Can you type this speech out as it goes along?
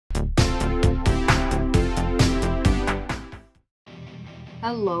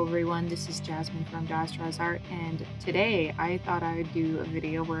Hello everyone, this is Jasmine from Dastraz Art, and today I thought I would do a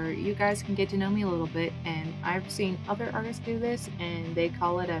video where you guys can get to know me a little bit. And I've seen other artists do this and they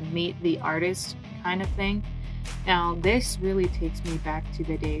call it a meet the artist kind of thing. Now this really takes me back to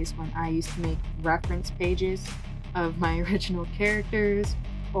the days when I used to make reference pages of my original characters,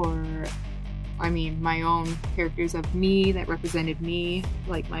 or my own characters of me that represented me,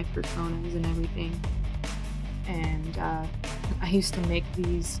 like my personas and everything. And I used to make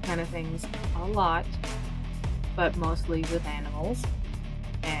these kind of things a lot, but mostly with animals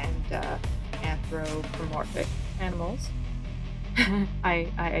and anthropomorphic animals.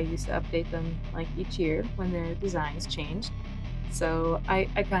 I used to update them like each year when their designs changed, so I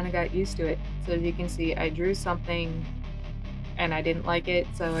kind of got used to it. So as you can see, I drew something and I didn't like it,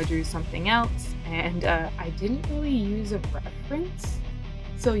 so I drew something else, and I didn't really use a reference.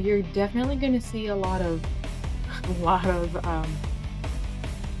 So you're definitely going to see a lot of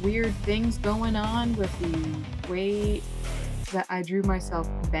weird things going on with the way that I drew myself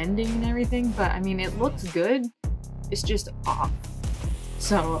bending and everything, but I mean, it looks good, it's just off.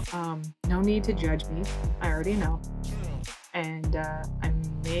 So no need to judge me, I already know. And I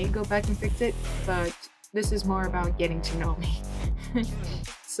may go back and fix it, but this is more about getting to know me.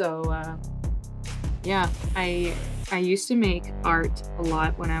 So yeah, I used to make art a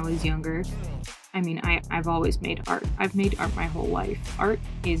lot when I was younger. I mean, I've always made art. I've made art my whole life. Art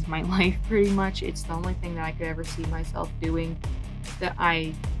is my life, pretty much. It's the only thing that I could ever see myself doing, that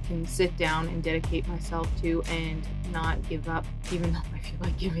I can sit down and dedicate myself to and not give up, even though I feel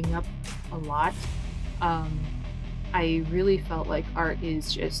like giving up a lot. I really felt like art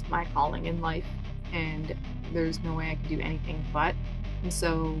is just my calling in life, and there's no way I could do anything but. And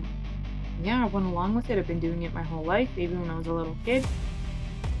so, yeah, I went along with it. I've been doing it my whole life, even when I was a little kid.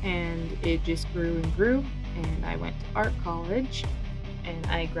 And it just grew and grew, and I went to art college and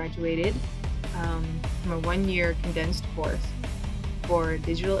I graduated from a one-year condensed course for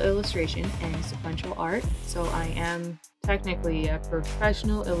digital illustration and sequential art. So I am technically a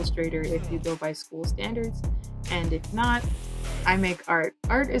professional illustrator if you go by school standards, and if not, I make art.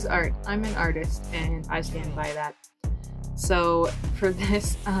 Art is art. I'm an artist and I stand by that. So for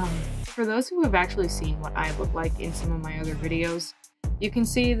this, for those who have actually seen what I look like in some of my other videos, you can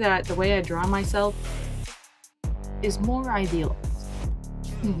see that the way I draw myself is more idealized,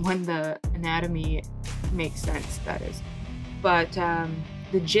 when the anatomy makes sense, that is. But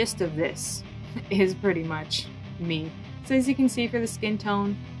the gist of this is pretty much me. So as you can see, for the skin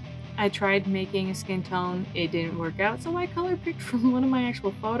tone, I tried making a skin tone, it didn't work out, so I color picked from one of my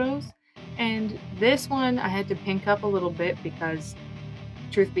actual photos. And this one I had to pink up a little bit because,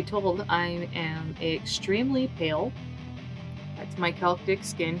 truth be told, I am extremely pale. That's my Celtic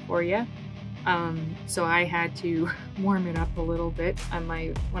skin for you. So I had to warm it up a little bit.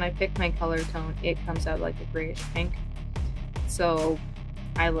 When I pick my color tone, it comes out like a grayish pink. So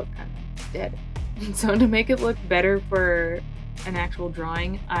I look kind of dead. So to make it look better for an actual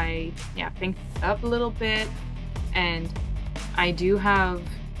drawing, I pinked it up a little bit. And I do have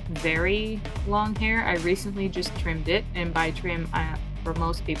very long hair. I recently just trimmed it, and by trim, for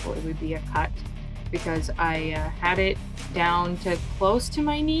most people it would be a cut, because I had it down to close to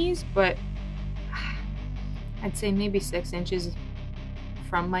my knees, but I'd say maybe 6 inches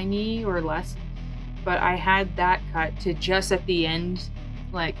from my knee or less. But I had that cut to just at the end,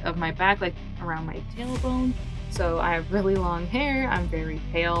 like, of my back, like around my tailbone. So I have really long hair, I'm very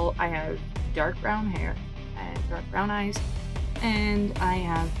pale, I have dark brown hair, I have dark brown eyes, and I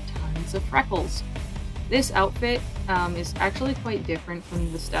have tons of freckles. This outfit is actually quite different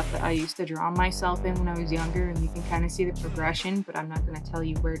from the stuff that I used to draw myself in when I was younger, and you can kind of see the progression, but I'm not going to tell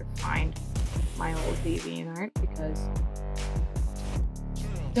you where to find my old DeviantArt, because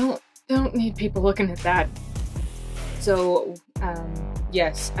don't need people looking at that. So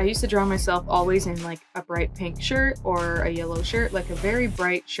yes, I used to draw myself always in like a bright pink shirt or a yellow shirt, like a very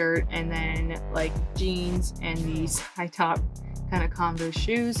bright shirt, and then like jeans and these high top kind of Converse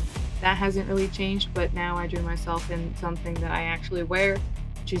shoes. That hasn't really changed, but now I drew myself in something that I actually wear,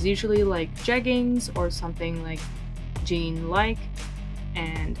 which is usually like jeggings or something like jean-like,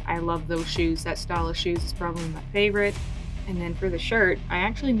 and I love those shoes. That style of shoes is probably my favorite. And then for the shirt, I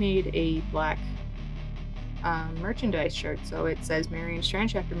actually made a black merchandise shirt, so it says Marion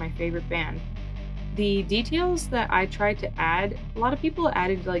Strange after my favorite band. The details that I tried to add, a lot of people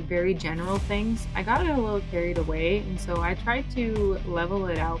added like very general things. I got a little carried away, and so I tried to level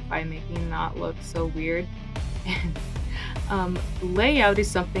it out by making it not look so weird. And layout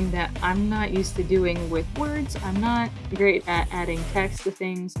is something that I'm not used to doing with words. I'm not great at adding text to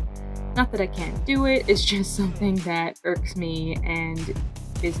things. Not that I can't do it, it's just something that irks me and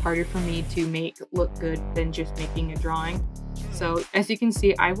is harder for me to make look good than just making a drawing. So as you can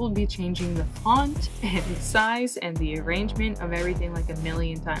see, I will be changing the font and the size and the arrangement of everything like a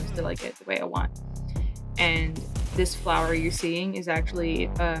million times till I get it the way I want. And this flower you're seeing is actually,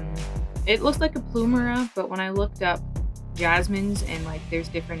 it looks like a plumera, but when I looked up jasmines and like there's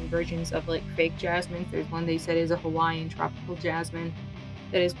different versions of like fake jasmines, there's one they said is a Hawaiian tropical jasmine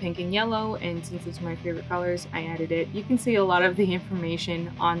that is pink and yellow, and since it's my favorite colors, I added it. You can see a lot of the information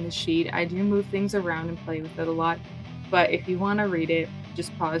on the sheet. I do move things around and play with it a lot, but if you want to read it,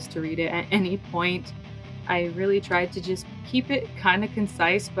 just pause to read it at any point. I really tried to just keep it kind of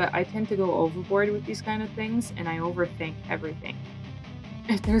concise, but I tend to go overboard with these kind of things, and I overthink everything.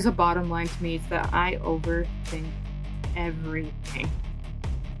 If there's a bottom line to me, it's that I overthink everything.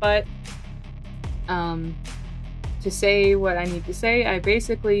 But, to say what I need to say, I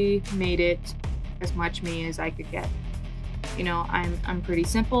basically made it as much me as I could get. You know, I'm pretty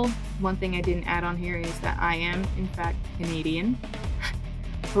simple. One thing I didn't add on here is that I am, in fact, Canadian.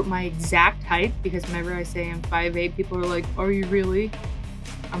 But my exact height, because whenever I say I'm 5'8", people are like, are you really?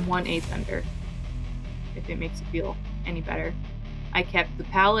 I'm 1/8 under, if it makes you feel any better. I kept the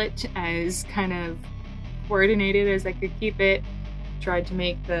palette as kind of coordinated as I could keep it. Tried to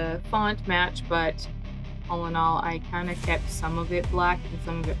make the font match, but all in all, I kind of kept some of it black and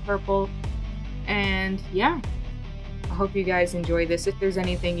some of it purple. And yeah, I hope you guys enjoy this. If there's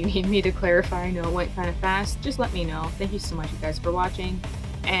anything you need me to clarify, I know it went kind of fast, just let me know. Thank you so much, you guys, for watching,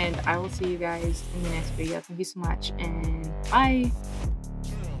 and I will see you guys in the next video. Thank you so much, and bye!